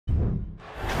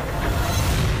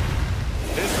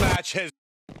match has...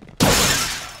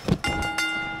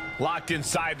 Locked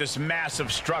inside this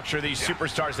massive structure, these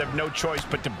superstars have no choice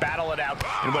but to battle it out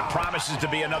in what promises to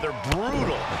be another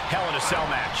brutal Hell in a Cell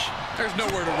match. There's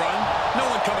nowhere to run, no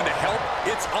one coming to help.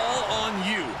 It's all on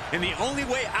you, and the only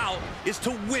way out is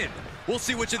to win. We'll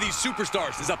see which of these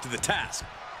superstars is up to the task.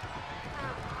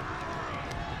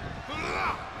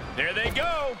 There they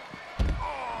go.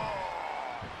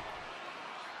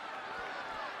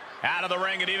 Out of the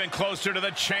ring and even closer to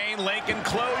the chain link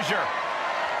enclosure.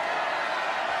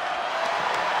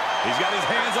 He's got his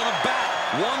hands on the bat.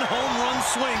 One home run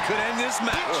swing could end this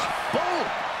match. Boom!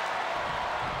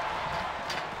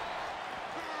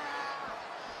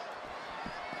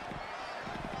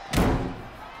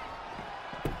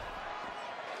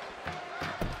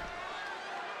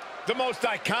 The most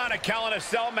iconic Hell in a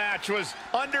Cell match was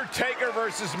Undertaker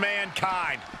versus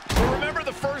Mankind. Remember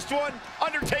the first one?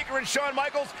 Undertaker and Shawn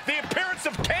Michaels, the appearance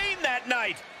of Kane that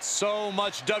night. So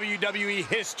much WWE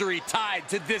history tied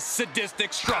to this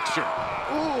sadistic structure.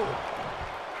 Ooh.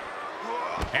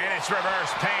 And it's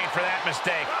reverse pain for that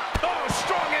mistake. Oh,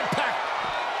 strong impact.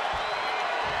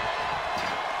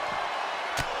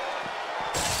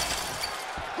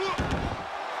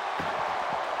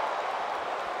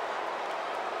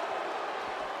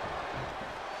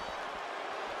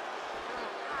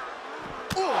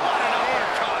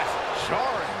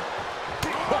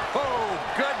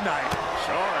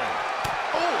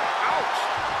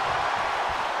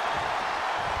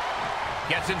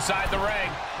 Gets inside the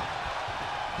ring.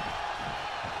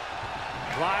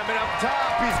 Climbing up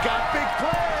top. He's got big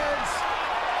plans.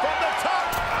 From the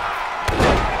top.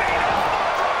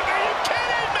 Are you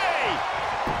kidding me?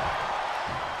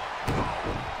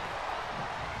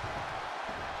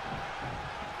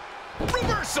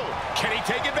 Reversal. Can he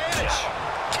take advantage?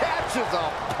 Catches a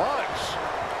punch.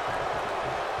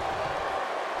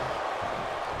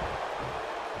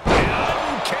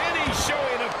 Uncanny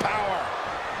showing of power.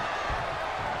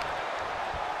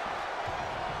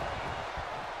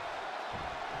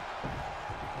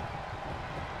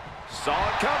 Saw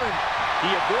it coming. He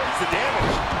avoids the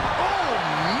damage. Oh,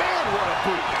 man, what a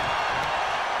boot.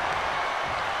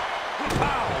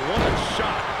 Wow, what a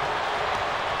shot.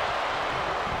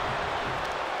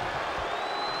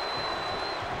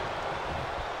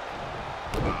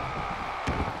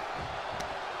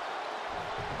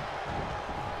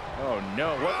 Oh, no.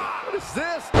 What is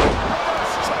this?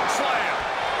 Reverse choke slam.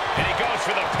 And he goes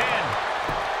for the pin.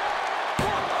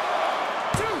 1,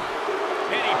 2.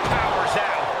 And he powers out.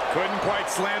 Couldn't quite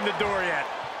slam the door yet.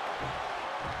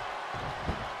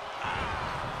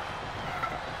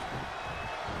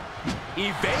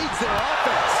 Evades their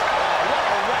offense. What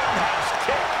a roundhouse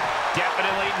kick.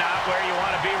 Definitely not where you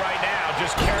want to be right now.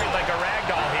 Just carried like a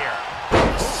ragdoll here.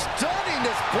 Stunning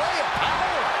display of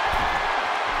power.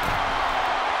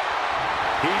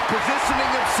 He's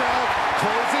positioning himself,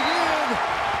 closing in.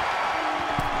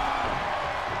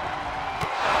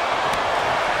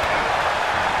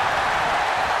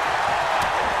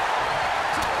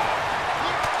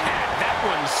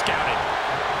 Scouted.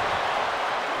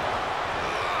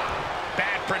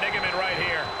 Bad predicament right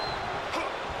here.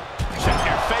 Check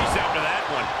your face after that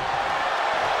one.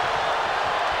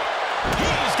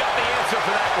 He's got the answer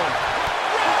for that one.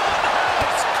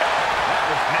 That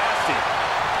was nasty.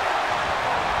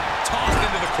 Tossed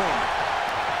into the corner.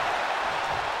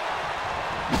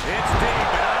 It's deep,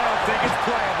 and I don't think it's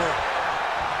playable.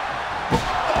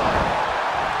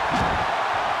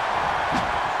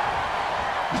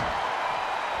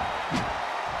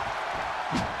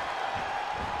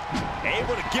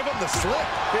 Able to give him the slip.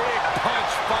 Big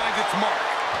punch finds its mark.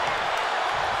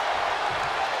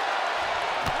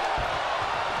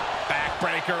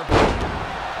 Backbreaker.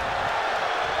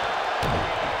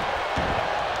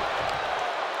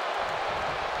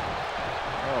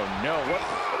 Oh, no.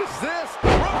 What is this?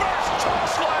 Reverse choke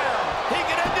slam. He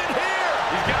can end it here.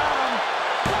 He's got him.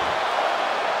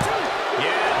 1, 2.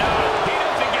 Yeah, no, he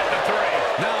doesn't get the 3.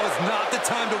 Now is not the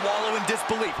time to wallow in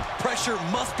disbelief. Pressure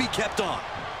must be kept on.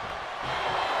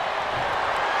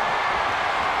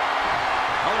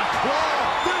 Claw!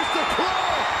 There's the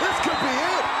claw! This could be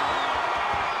it!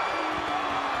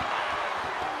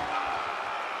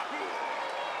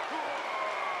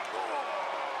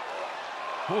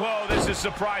 Whoa, this is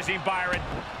surprising, Byron.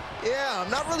 Yeah,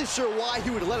 I'm not really sure why he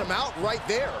would let him out right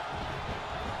there.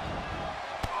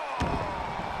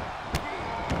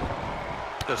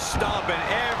 The stomp in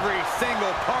every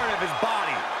single part of his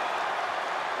body.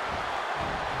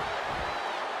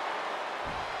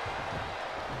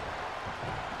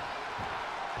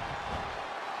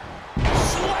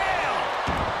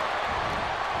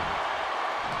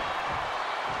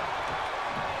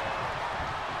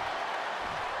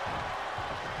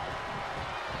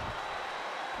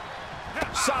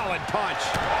 Solid punch.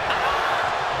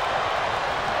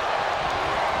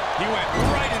 He went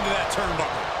right into that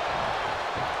turnbuckle.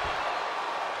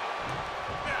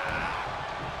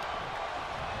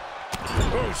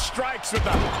 Ooh, strikes with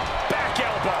the back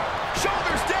elbow.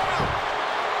 Shoulders down.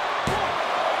 1,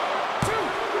 2,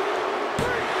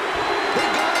 3. He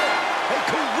got it. A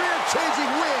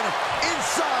career-changing win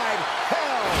inside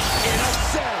Hell in a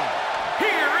Cell.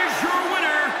 Here is your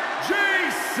winner,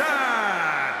 Jason.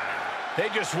 They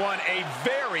just won a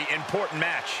very important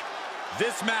match.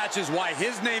 This match is why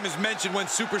his name is mentioned when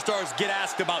superstars get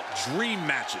asked about dream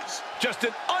matches. Just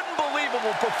an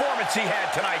unbelievable performance he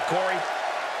had tonight, Corey.